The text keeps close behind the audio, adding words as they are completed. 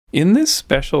In this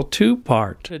special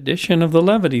two-part edition of the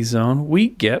Levity Zone, we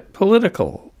get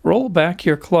political. Roll back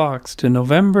your clocks to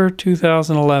November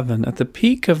 2011 at the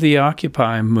peak of the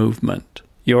Occupy movement.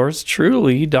 Yours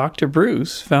truly, Dr.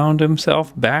 Bruce, found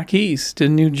himself back east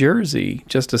in New Jersey,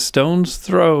 just a stone's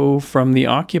throw from the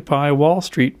Occupy Wall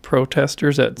Street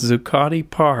protesters at Zuccotti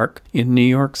Park in New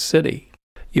York City.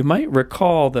 You might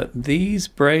recall that these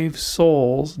brave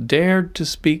souls dared to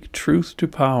speak truth to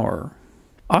power.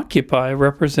 Occupy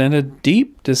represented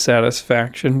deep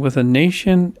dissatisfaction with a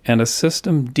nation and a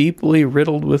system deeply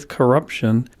riddled with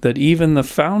corruption that even the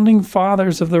founding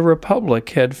fathers of the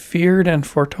Republic had feared and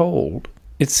foretold.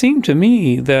 It seemed to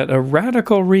me that a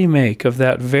radical remake of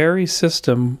that very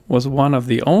system was one of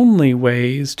the only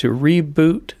ways to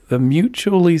reboot the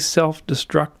mutually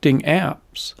self-destructing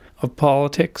apps of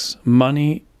politics,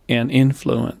 money, and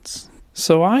influence.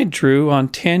 So I drew on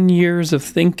 10 years of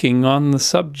thinking on the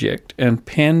subject and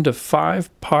penned a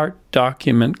 5-part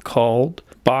document called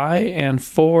By and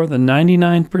for the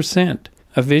 99%,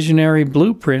 a visionary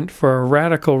blueprint for a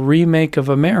radical remake of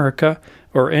America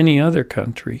or any other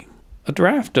country. A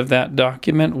draft of that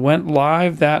document went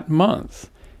live that month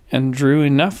and drew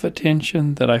enough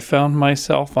attention that I found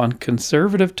myself on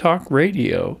conservative talk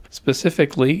radio,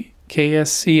 specifically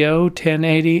KSCO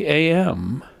 1080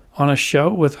 AM. On a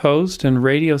show with host and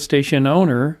radio station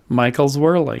owner Michael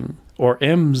Zwerling, or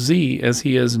MZ as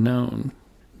he is known.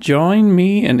 Join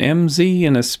me and MZ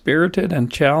in a spirited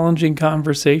and challenging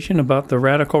conversation about the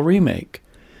Radical Remake,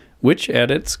 which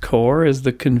at its core is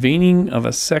the convening of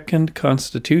a second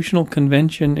constitutional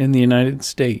convention in the United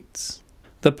States.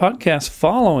 The podcast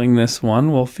following this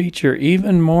one will feature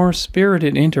even more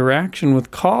spirited interaction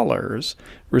with callers,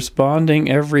 responding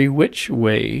every which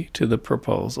way to the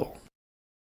proposal.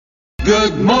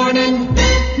 Good morning,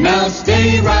 now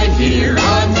stay right here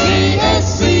on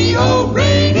KSCO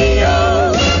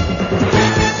Radio.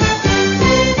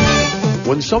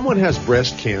 When someone has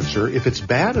breast cancer, if it's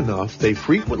bad enough, they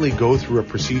frequently go through a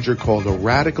procedure called a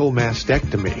radical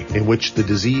mastectomy, in which the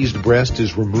diseased breast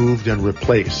is removed and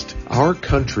replaced. Our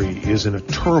country is in a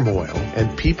turmoil,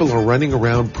 and people are running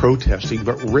around protesting,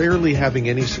 but rarely having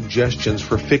any suggestions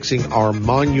for fixing our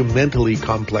monumentally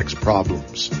complex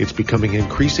problems. It's becoming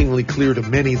increasingly clear to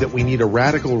many that we need a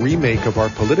radical remake of our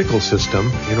political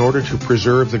system in order to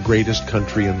preserve the greatest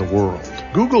country in the world.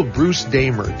 Google Bruce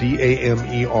Damer,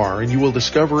 D-A-M-E-R, and you will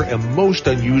discover a most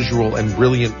unusual and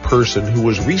brilliant person who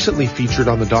was recently featured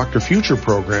on the Dr. Future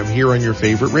program here on your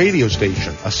favorite radio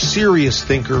station. A serious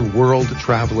thinker, world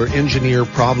traveler, engineer,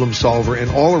 problem solver,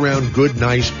 and all-around good,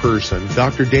 nice person,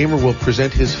 Dr. Damer will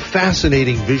present his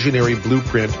fascinating visionary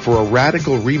blueprint for a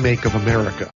radical remake of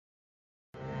America.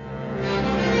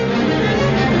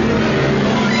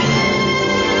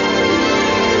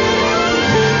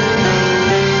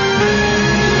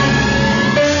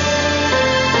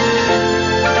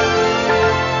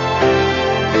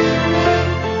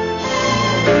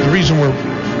 The reason we're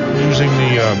using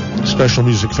the special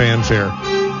music fanfare,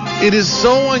 it is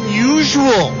so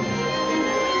unusual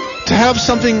to have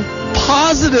something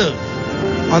positive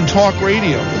on talk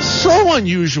radio. It's so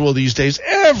unusual these days.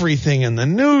 Everything in the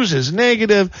news is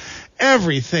negative.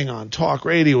 Everything on talk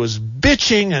radio is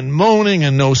bitching and moaning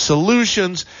and no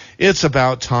solutions. It's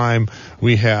about time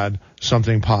we had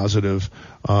something positive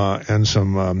and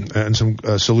some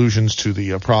solutions to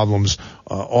the problems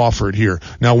offered here.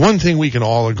 Now, one thing we can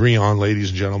all agree on, ladies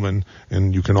and gentlemen,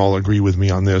 and you can all agree with me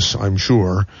on this, I'm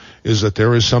sure, is that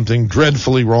there is something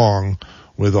dreadfully wrong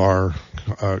with our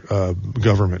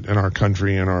government and our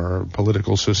country and our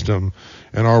political system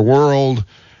and our world,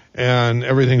 and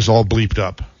everything's all bleeped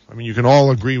up. I mean, you can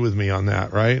all agree with me on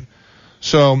that, right?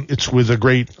 So it's with a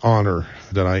great honor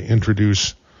that I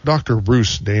introduce Dr.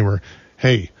 Bruce Damer.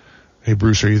 Hey,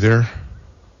 Bruce, are you there?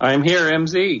 I'm here,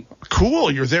 MZ.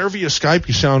 Cool, you're there via Skype.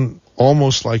 You sound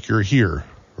almost like you're here,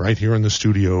 right here in the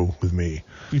studio with me.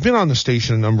 We've been on the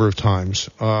station a number of times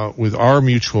with our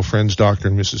mutual friends, Dr.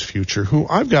 and Mrs. Future, who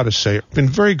I've got to say have been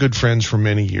very good friends for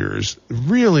many years.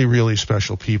 Really, really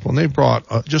special people. And they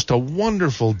brought just a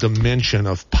wonderful dimension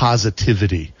of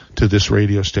positivity to this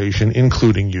radio station,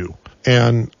 including you.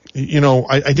 And, you know,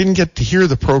 I didn't get to hear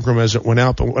the program as it went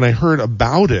out, but when I heard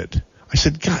about it, I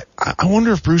said, God, I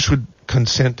wonder if Bruce would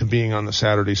consent to being on the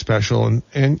Saturday special,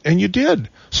 and you did.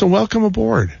 So welcome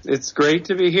aboard. It's great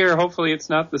to be here. Hopefully it's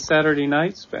not the Saturday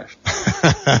night special.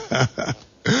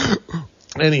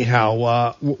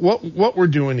 Anyhow, what we're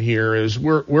doing here is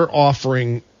you're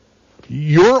offering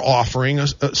a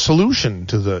solution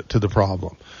to the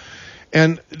problem.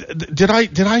 And did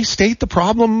I state the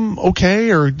problem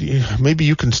okay, or maybe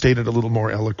you can state it a little more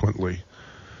eloquently?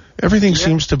 Everything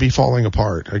seems to be falling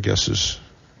apart, I guess is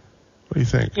What do you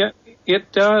think? Yeah,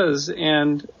 it does.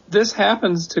 And this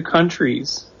happens to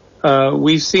countries.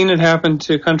 We've seen it happen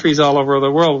to countries all over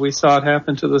the world. We saw it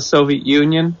happen to the Soviet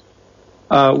Union.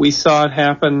 We saw it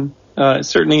happen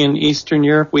certainly in Eastern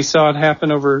Europe. We saw it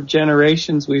happen over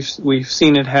generations. We've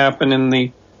seen it happen in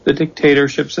the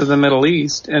dictatorships of the Middle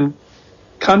East. And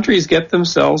countries get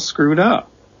themselves screwed up.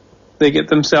 They get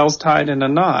themselves tied in a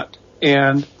knot.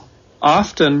 And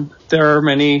often there are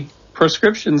many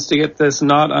prescriptions to get this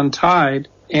knot untied.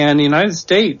 And the United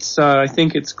States, I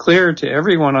think it's clear to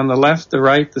everyone on the left, the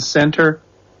right, the center,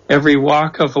 every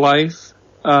walk of life,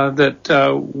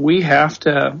 that we have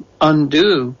to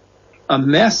undo a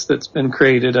mess that's been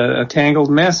created, a tangled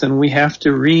mess, and we have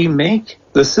to remake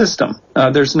the system.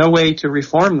 There's no way to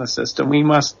reform the system. We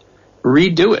must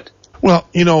redo it. Well,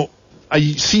 I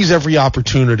seize every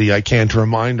opportunity I can to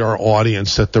remind our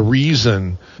audience that the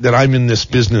reason that I'm in this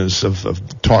business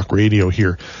of talk radio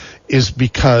here is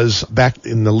because back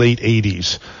in the late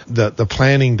 80s, the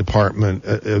planning department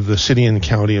of the city and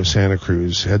county of Santa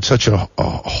Cruz had such a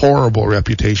horrible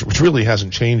reputation, which really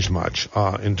hasn't changed much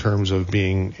in terms of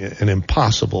being an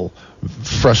impossible,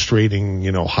 frustrating,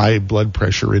 high blood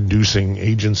pressure inducing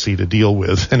agency to deal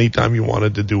with anytime you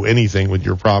wanted to do anything with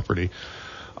your property.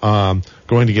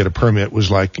 Going to get a permit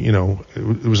was like,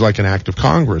 it was like an act of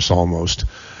Congress almost.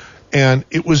 And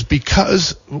it was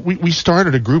because we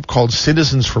started a group called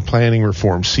Citizens for Planning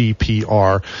Reform,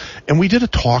 CPR, and we did a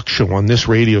talk show on this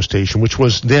radio station, which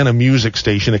was then a music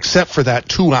station, except for that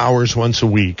 2 hours once a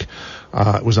week.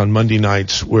 It was on Monday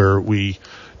nights where we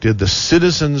did the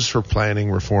Citizens for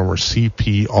Planning Reform, or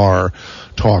CPR,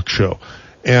 talk show.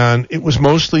 And it was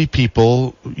mostly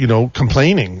people,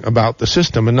 complaining about the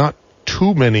system and not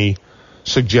too many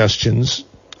suggestions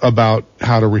about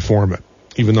how to reform it,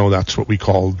 even though that's what we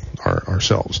called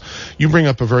ourselves. You bring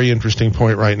up a very interesting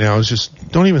point right now. Is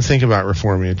just don't even think about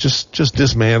reforming it. Just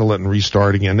dismantle it and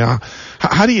restart again. Now,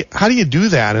 how do you do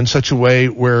that in such a way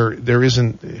where there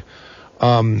isn't,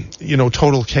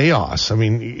 total chaos? I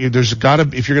mean, there's got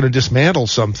to, if you're going to dismantle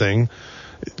something,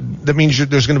 that means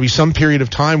there's going to be some period of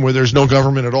time where there's no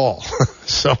government at all.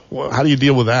 So, how do you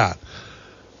deal with that?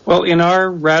 Well, in our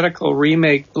Radical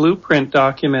Remake Blueprint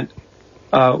document,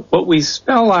 what we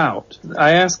spell out,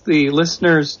 I ask the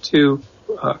listeners to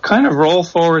kind of roll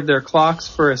forward their clocks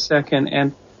for a second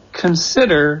and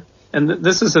consider, and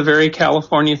this is a very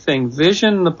California thing,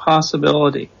 vision the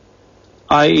possibility,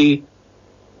 i.e.,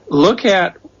 look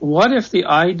at what if the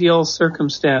ideal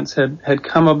circumstance had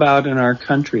come about in our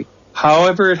country.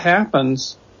 However it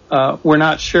happens, we're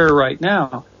not sure right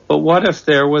now, but what if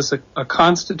there was a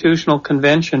constitutional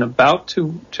convention about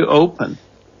to open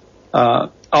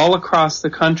all across the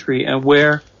country, and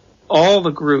where all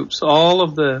the groups, all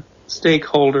of the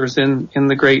stakeholders in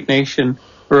the great nation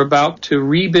were about to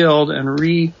rebuild and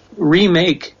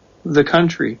remake the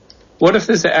country. What if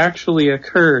this actually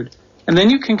occurred? And then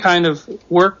you can kind of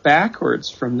work backwards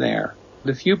from there.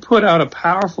 If you put out a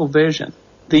powerful vision,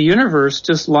 the universe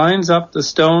just lines up the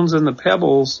stones and the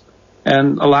pebbles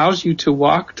and allows you to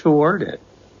walk toward it.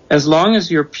 As long as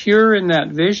you're pure in that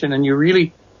vision and you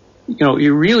really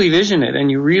vision it and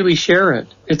you really share it,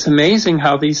 it's amazing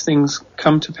how these things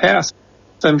come to pass.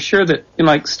 I'm sure that,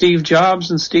 like Steve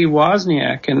Jobs and Steve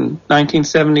Wozniak in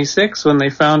 1976 when they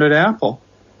founded Apple,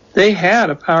 they had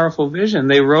a powerful vision.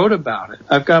 They wrote about it.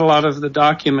 I've got a lot of the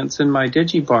documents in my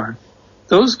DigiBarn.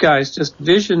 Those guys just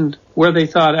visioned where they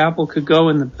thought Apple could go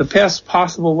in the best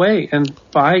possible way, and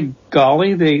by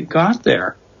golly, they got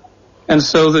there. And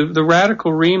so the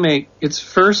Radical Remake, its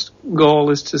first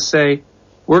goal is to say,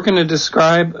 we're going to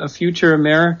describe a future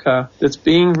America that's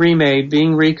being remade,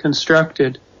 being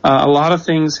reconstructed. A lot of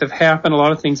things have happened. A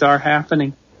lot of things are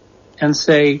happening. And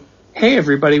say, hey,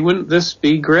 everybody, wouldn't this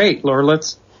be great? Or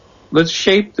let's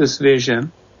shape this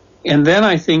vision. And then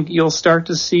I think you'll start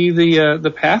to see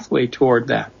the pathway toward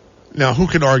that. Now, who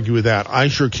can argue with that? I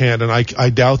sure can't, and I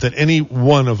doubt that any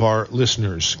one of our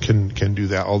listeners can do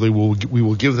that, although we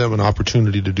will give them an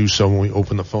opportunity to do so when we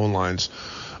open the phone lines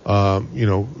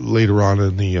later on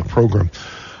in the program.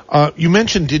 You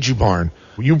mentioned DigiBarn.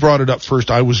 You brought it up first.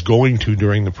 I was going to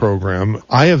during the program.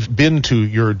 I have been to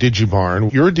your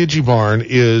DigiBarn. Your DigiBarn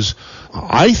is,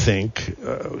 I think,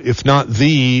 if not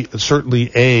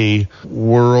certainly a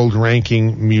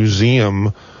world-ranking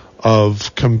museum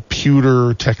of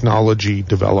computer technology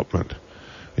development.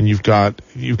 And you've got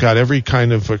every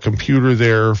kind of a computer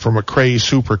there, from a Cray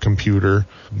supercomputer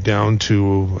down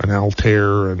to an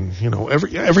Altair, and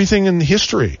everything in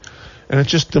history. And it's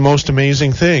just the most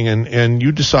amazing thing. And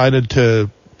you decided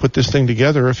to put this thing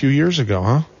together a few years ago,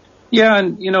 huh? Yeah,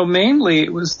 and mainly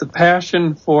it was the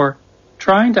passion for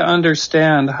trying to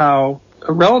understand how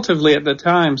a relatively, at the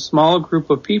time, small group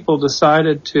of people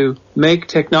decided to make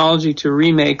technology to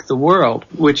remake the world,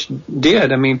 which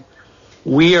did. I mean,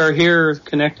 we are here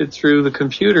connected through the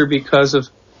computer because of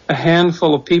a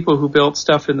handful of people who built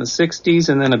stuff in the 60s,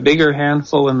 and then a bigger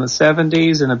handful in the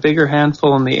 70s, and a bigger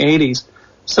handful in the 80s.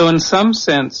 So in some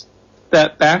sense,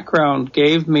 that background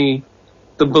gave me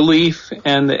the belief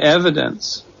and the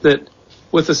evidence that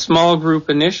with a small group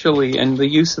initially, and the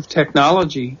use of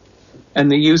technology,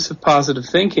 and the use of positive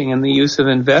thinking, and the use of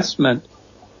investment,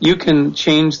 you can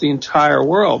change the entire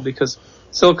world, because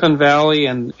Silicon Valley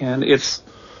and its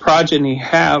progeny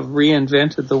have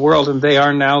reinvented the world, and they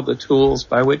are now the tools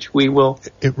by which we will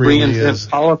reinvent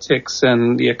politics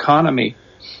and the economy.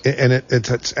 And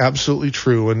it's absolutely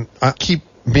true. And I keep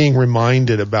being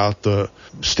reminded about the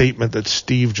statement that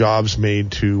Steve Jobs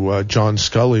made to John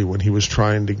Scully when he was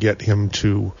trying to get him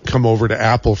to come over to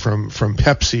Apple from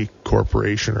Pepsi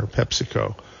Corporation or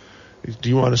PepsiCo. Do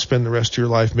you want to spend the rest of your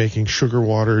life making sugar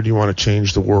water, or do you want to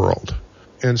change the world?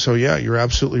 And so, yeah, you're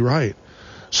absolutely right.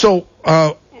 So,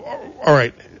 all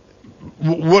right,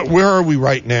 where are we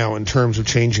right now in terms of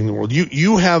changing the world?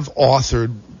 You have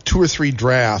authored 2 or 3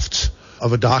 drafts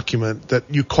of a document that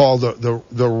you call the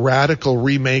Radical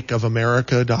Remake of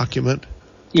America document.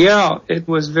 Yeah, it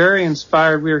was very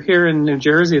inspired. We were here in New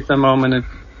Jersey at the moment, and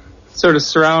sort of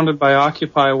surrounded by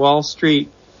Occupy Wall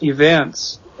Street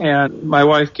events. And my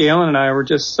wife Galen and I were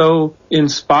just so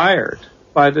inspired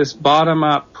by this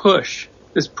bottom-up push.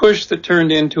 This push that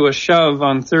turned into a shove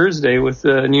on Thursday with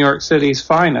New York City's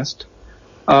finest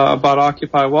about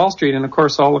Occupy Wall Street, and of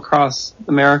course all across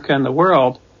America and the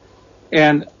world.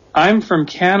 And I'm from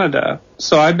Canada,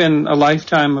 so I've been a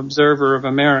lifetime observer of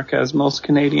America, as most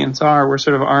Canadians are. We're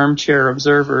sort of armchair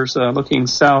observers looking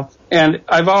south. And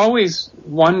I've always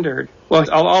wondered, well,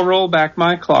 I'll roll back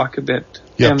my clock a bit.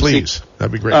 Yeah, MC. Please.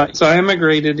 That'd be great. So I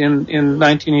immigrated in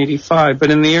 1985,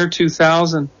 but in the year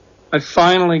 2000, I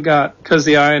finally got, because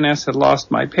the INS had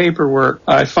lost my paperwork,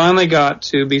 I finally got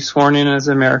to be sworn in as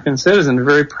an American citizen, a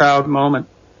very proud moment.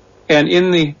 And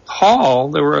in the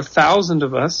hall, there were 1,000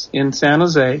 of us in San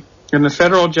Jose, and the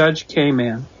federal judge came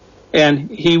in.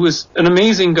 And he was an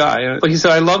amazing guy. He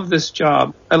said, I love this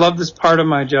job. I love this part of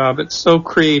my job. It's so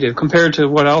creative compared to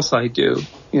what else I do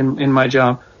in my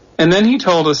job. And then he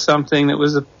told us something that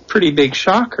was a pretty big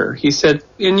shocker. He said,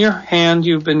 in your hand,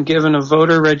 you've been given a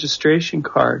voter registration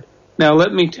card. Now,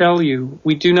 let me tell you,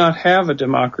 we do not have a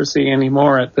democracy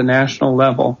anymore at the national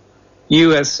level.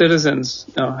 You as citizens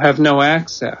have no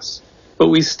access, but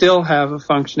we still have a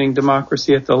functioning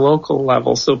democracy at the local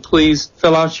level. So please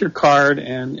fill out your card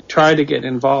and try to get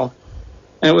involved.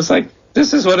 And it was like,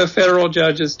 this is what a federal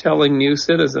judge is telling new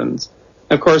citizens.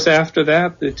 Of course, after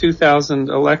that, the 2000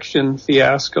 election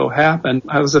fiasco happened.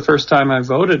 That was the first time I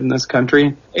voted in this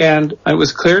country. And it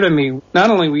was clear to me, not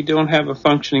only we don't have a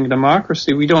functioning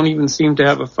democracy, we don't even seem to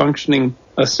have a functioning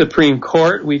Supreme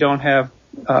Court. We don't have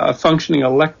a functioning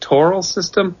electoral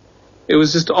system. It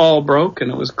was just all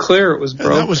broken. It was clear it was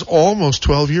broken. And that was almost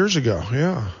 12 years ago,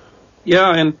 yeah.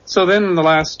 Yeah, and so then in the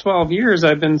last 12 years,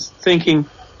 I've been thinking,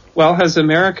 well, has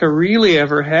America really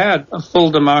ever had a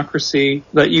full democracy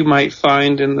that you might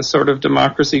find in the sort of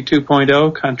democracy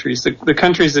 2.0 countries, the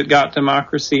countries that got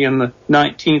democracy in the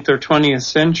 19th or 20th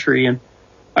century? And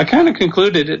I kind of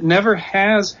concluded it never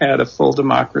has had a full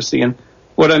democracy. And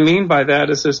what I mean by that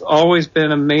is there's always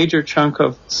been a major chunk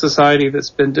of society that's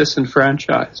been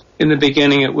disenfranchised. In the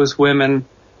beginning, it was women,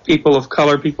 people of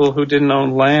color, people who didn't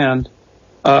own land.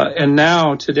 And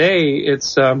now, today,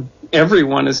 it's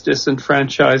everyone is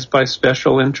disenfranchised by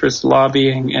special interest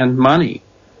lobbying and money.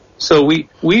 So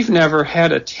we've never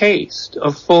had a taste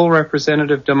of full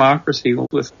representative democracy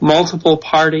with multiple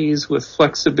parties, with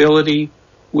flexibility,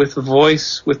 with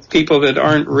voice, with people that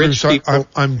aren't rich Bruce, people.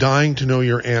 I'm dying to know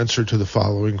your answer to the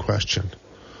following question.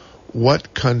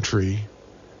 What country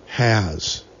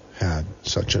has had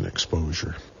such an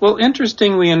exposure? Well,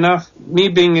 interestingly enough, me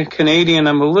being a Canadian,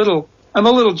 I'm a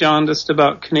little jaundiced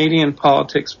about Canadian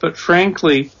politics, but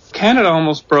frankly, Canada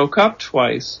almost broke up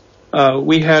twice.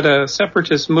 We had a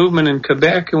separatist movement in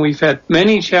Quebec, and we've had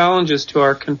many challenges to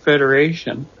our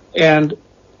confederation. And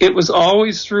it was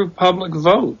always through public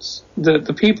votes.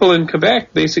 The people in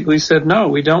Quebec basically said, no,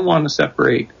 we don't want to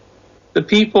separate. The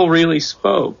people really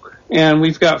spoke. And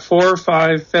we've got 4 or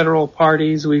 5 federal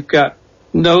parties. We've got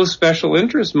no special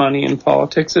interest money in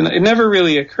politics. And it never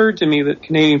really occurred to me that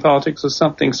Canadian politics was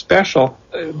something special.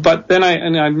 But then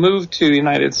I moved to the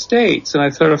United States, and I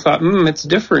sort of thought, it's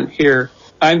different here.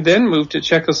 I then moved to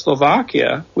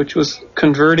Czechoslovakia, which was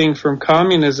converting from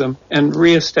communism and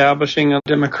reestablishing a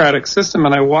democratic system,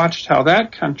 and I watched how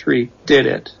that country did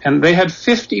it. And they had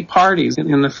 50 parties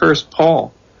in the first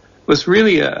poll. It was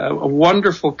really a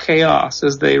wonderful chaos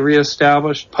as they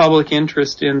reestablished public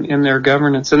interest in their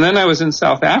governance. And then I was in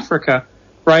South Africa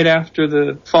right after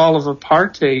the fall of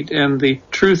apartheid and the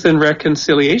Truth and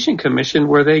Reconciliation Commission,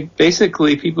 where they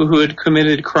basically, people who had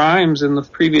committed crimes in the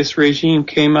previous regime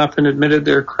came up and admitted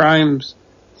their crimes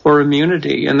for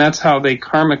immunity. And that's how they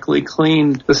karmically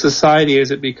cleaned the society as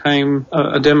it became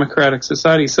a democratic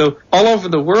society. So all over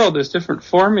the world, there's different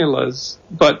formulas,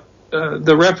 but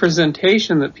the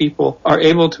representation that people are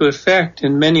able to effect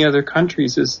in many other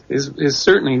countries is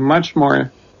certainly much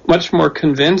more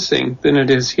convincing than it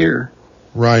is here.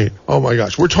 Right. Oh, my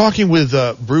gosh. We're talking with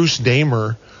Bruce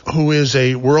Damer, who is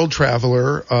a world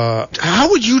traveler. How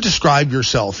would you describe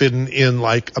yourself in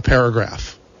like a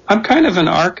paragraph? I'm kind of an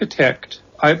architect.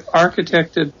 I've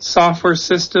architected software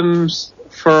systems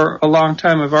for a long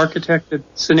time. I've architected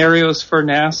scenarios for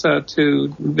NASA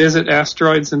to visit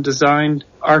asteroids and designed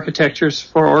architectures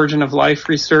for origin of life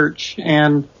research.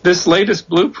 And this latest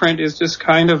blueprint is just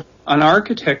kind of an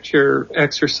architecture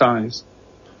exercise.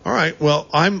 All right. Well,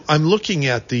 I'm looking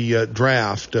at the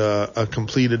draft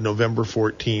completed November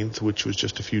 14th, which was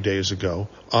just a few days ago.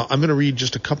 I'm going to read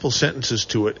just a couple sentences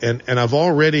to it, and I've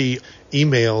already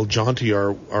emailed Jonty,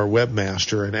 our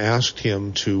webmaster, and asked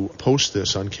him to post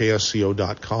this on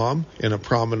KSCO.com in a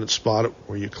prominent spot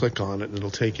where you click on it, and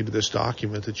it'll take you to this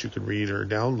document that you can read or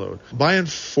download. By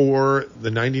and for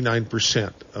the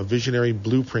 99%, a visionary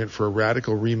blueprint for a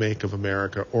radical remake of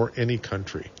America or any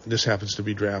country. This happens to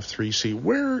be draft 3C.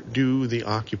 Where do the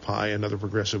Occupy and other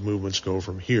progressive movements go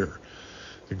from here?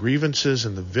 The grievances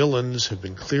and the villains have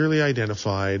been clearly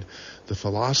identified, the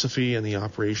philosophy and the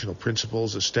operational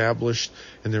principles established,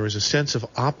 and there is a sense of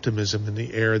optimism in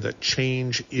the air that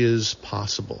change is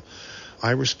possible.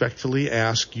 I respectfully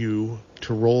ask you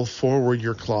to roll forward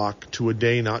your clock to a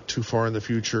day not too far in the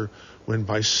future when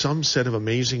by some set of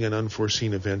amazing and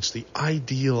unforeseen events the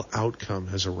ideal outcome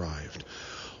has arrived.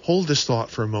 Hold this thought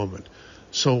for a moment.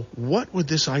 So what would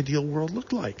this ideal world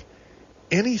look like?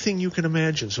 Anything you can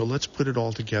imagine, so let's put it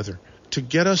all together. To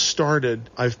get us started,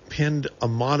 I've pinned a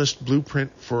modest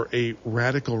blueprint for a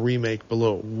radical remake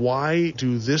below. Why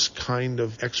do this kind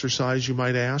of exercise, you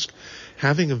might ask?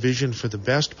 Having a vision for the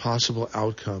best possible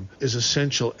outcome is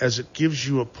essential, as it gives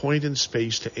you a point in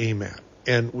space to aim at.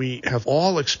 And we have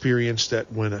all experienced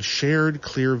that when a shared,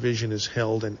 clear vision is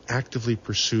held and actively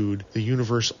pursued, the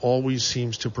universe always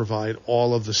seems to provide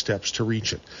all of the steps to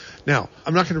reach it. Now,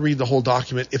 I'm not going to read the whole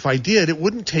document. If I did, it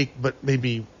wouldn't take but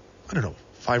maybe,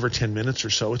 5 or 10 minutes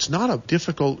or so. It's not a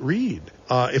difficult read.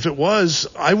 If it was,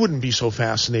 I wouldn't be so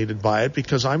fascinated by it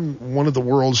because I'm one of the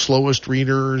world's slowest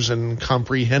readers and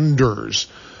comprehenders.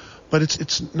 But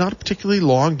it's not a particularly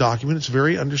long document. It's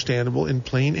very understandable in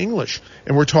plain English.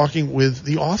 And we're talking with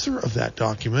the author of that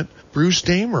document, Bruce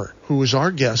Damer, who is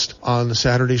our guest on the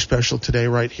Saturday special today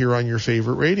right here on your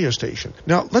favorite radio station.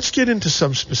 Now, let's get into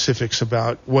some specifics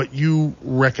about what you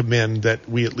recommend that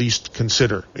we at least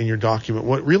consider in your document.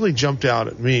 What really jumped out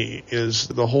at me is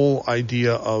the whole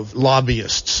idea of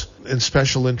lobbyists and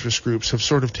special interest groups have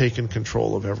sort of taken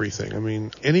control of everything. I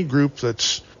mean, any group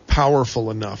that's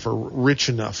powerful enough or rich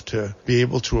enough to be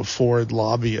able to afford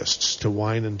lobbyists to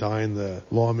wine and dine the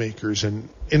lawmakers and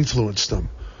influence them,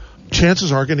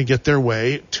 chances are going to get their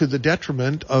way to the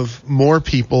detriment of more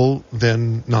people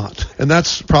than not. And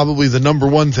that's probably the number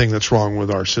one thing that's wrong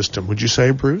with our system. Would you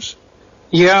say, Bruce?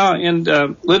 Yeah, and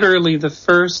literally the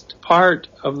first part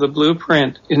of the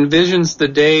blueprint envisions the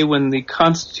day when the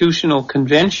Constitutional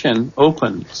Convention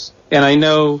opens. And I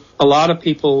know a lot of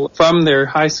people from their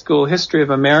high school history of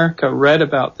America read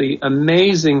about the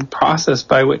amazing process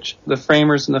by which the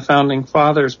framers and the founding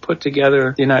fathers put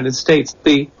together the United States.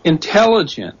 The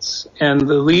intelligence and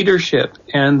the leadership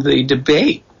and the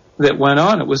debate that went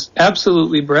on, it was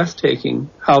absolutely breathtaking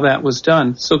how that was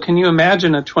done. So can you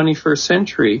imagine a 21st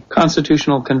century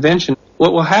Constitutional Convention?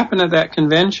 What will happen at that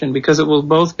convention, because it will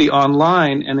both be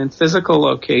online and in physical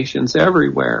locations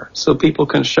everywhere, so people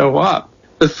can show up.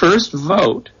 The first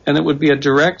vote, and it would be a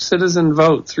direct citizen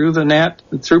vote through the net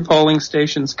and through polling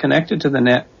stations connected to the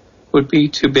net, would be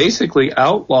to basically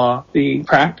outlaw the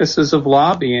practices of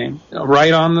lobbying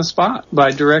right on the spot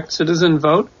by direct citizen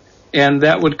vote. And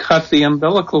that would cut the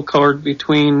umbilical cord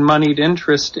between moneyed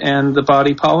interest and the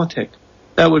body politic.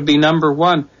 That would be number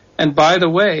one. And by the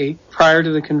way, prior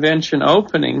to the convention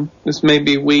opening, this may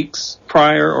be weeks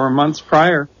prior or months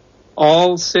prior,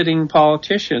 all sitting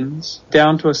politicians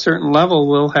down to a certain level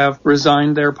will have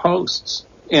resigned their posts.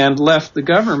 and left the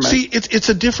government. See, it's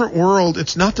a different world.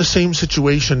 It's not the same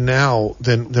situation now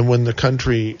than when the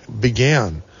country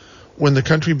began. When the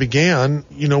country began,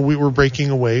 we were breaking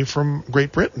away from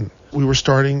Great Britain. We were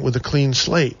starting with a clean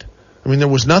slate. I mean, there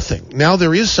was nothing. Now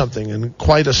there is something, and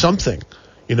quite a something,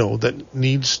 that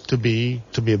needs to be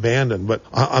abandoned. But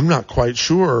I'm not quite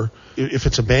sure if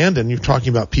it's abandoned. You're talking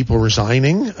about people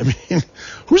resigning. I mean,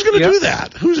 who's going to do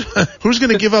that? Who's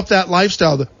going to give up that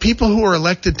lifestyle? The people who are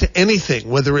elected to anything,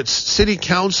 whether it's city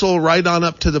council right on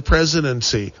up to the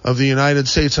presidency of the United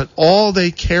States, and all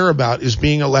they care about is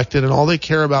being elected, and all they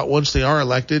care about once they are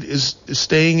elected is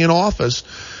staying in office.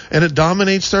 And it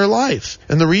dominates their life.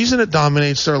 And the reason it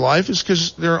dominates their life is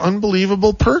because there are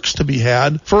unbelievable perks to be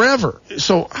had forever.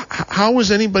 So how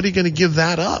is anybody going to give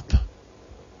that up?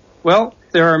 Well,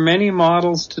 there are many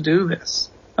models to do this.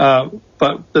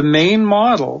 But the main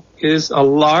model is a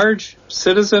large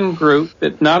citizen group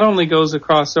that not only goes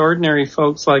across ordinary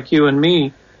folks like you and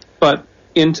me, but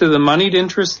into the moneyed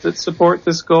interests that support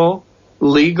this goal,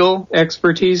 legal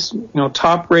expertise,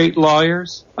 top-rate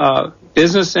lawyers,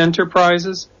 business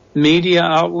enterprises, media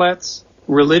outlets,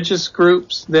 religious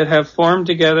groups that have formed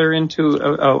together into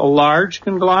a large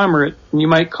conglomerate. You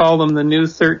might call them the new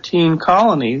 13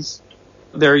 colonies.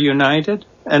 They're united,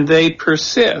 and they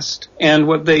persist. And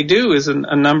what they do is a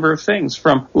number of things,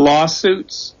 from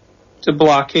lawsuits to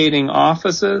blockading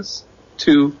offices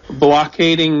to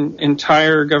blockading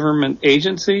entire government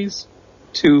agencies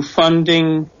to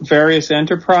funding various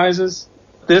enterprises.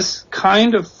 This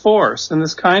kind of force and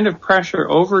this kind of pressure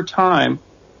over time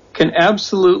can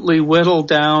absolutely whittle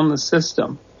down the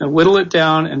system, and whittle it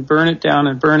down and burn it down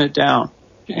and burn it down.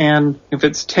 And if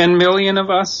it's 10 million of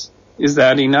us, is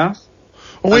that enough?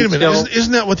 Oh, wait a minute.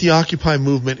 Isn't that what the Occupy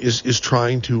movement is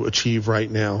trying to achieve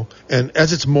right now? And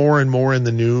as it's more and more in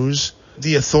the news,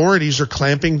 the authorities are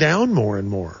clamping down more and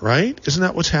more, right? Isn't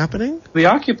that what's happening? The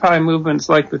Occupy movement's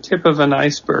like the tip of an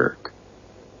iceberg.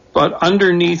 But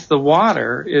underneath the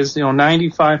water is,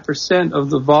 95% of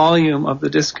the volume of the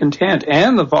discontent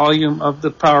and the volume of the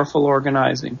powerful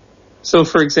organizing. So,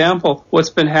 for example, what's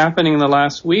been happening in the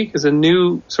last week is a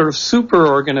new sort of super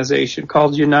organization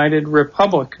called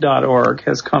UnitedRepublic.org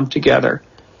has come together.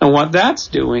 And what that's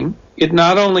doing, it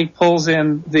not only pulls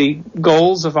in the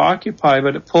goals of Occupy,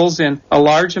 but it pulls in a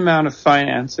large amount of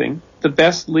financing, the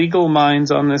best legal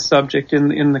minds on this subject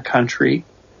in the country,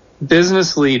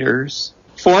 business leaders,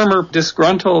 former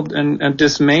disgruntled and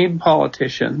dismayed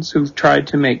politicians who've tried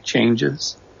to make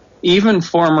changes, even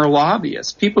former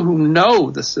lobbyists, people who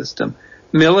know the system,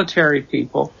 military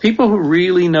people who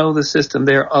really know the system,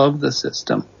 they're of the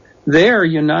system. They're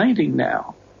uniting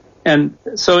now. And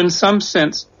so in some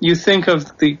sense, you think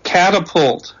of the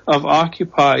catapult of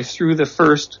Occupy through the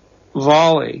first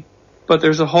volley, but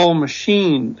there's a whole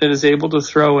machine that is able to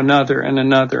throw another and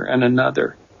another and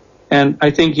another. And I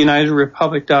think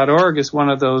UnitedRepublic.org is one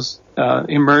of those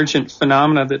emergent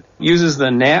phenomena that uses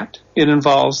the net. It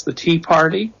involves the Tea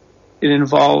Party. It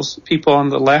involves people on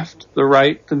the left, the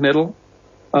right, the middle.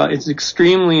 It's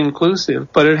extremely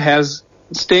inclusive, but it has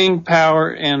staying power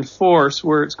and force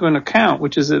where it's going to count,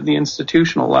 which is at the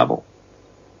institutional level.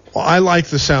 Well, I like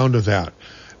the sound of that.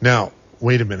 Now,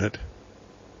 wait a minute.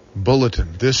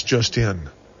 Bulletin, this just in.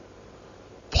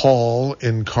 Paul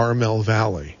in Carmel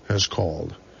Valley has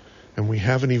called. And we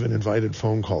haven't even invited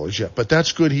phone callers yet. But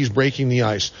that's good. He's breaking the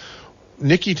ice.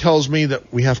 Nikki tells me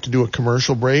that we have to do a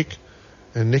commercial break.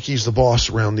 And Nikki's the boss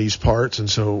around these parts. And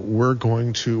so we're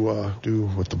going to do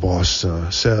what the boss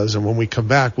says. And when we come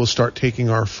back, we'll start taking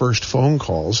our first phone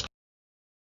calls.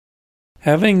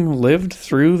 Having lived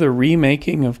through the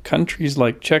remaking of countries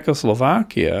like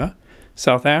Czechoslovakia,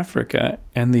 South Africa,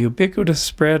 and the ubiquitous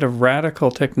spread of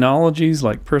radical technologies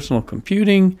like personal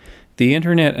computing, the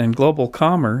internet, and global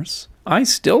commerce, I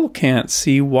still can't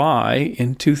see why,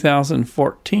 in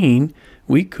 2014,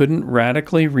 we couldn't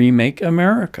radically remake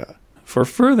America. For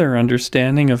further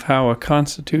understanding of how a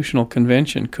constitutional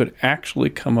convention could actually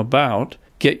come about,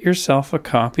 get yourself a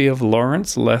copy of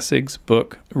Lawrence Lessig's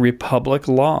book, Republic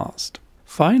Lost.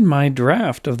 Find my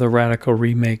draft of the Radical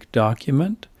Remake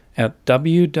document at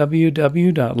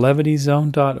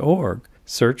www.levityzone.org.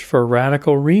 Search for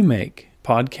Radical Remake,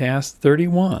 Podcast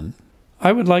 31.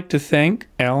 I would like to thank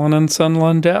Alan and Son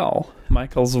Lundell,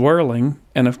 Michael Zwerling,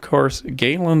 and of course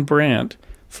Galen Brandt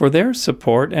for their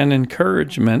support and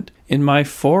encouragement in my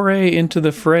foray into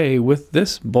the fray with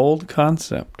this bold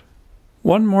concept.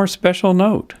 One more special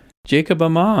note. Jacob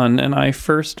Aman and I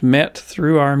first met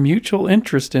through our mutual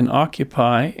interest in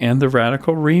Occupy and the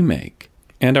Radical Remake,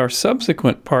 and our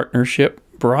subsequent partnership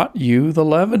brought you the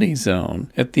Levity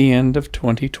Zone at the end of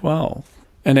 2012.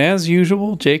 And as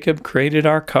usual, Jacob created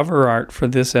our cover art for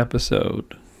this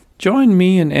episode. Join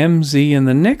me and MZ in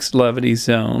the next Levity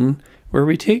Zone, where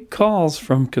we take calls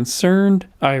from concerned,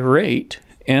 irate,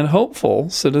 and hopeful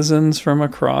citizens from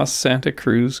across Santa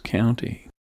Cruz County.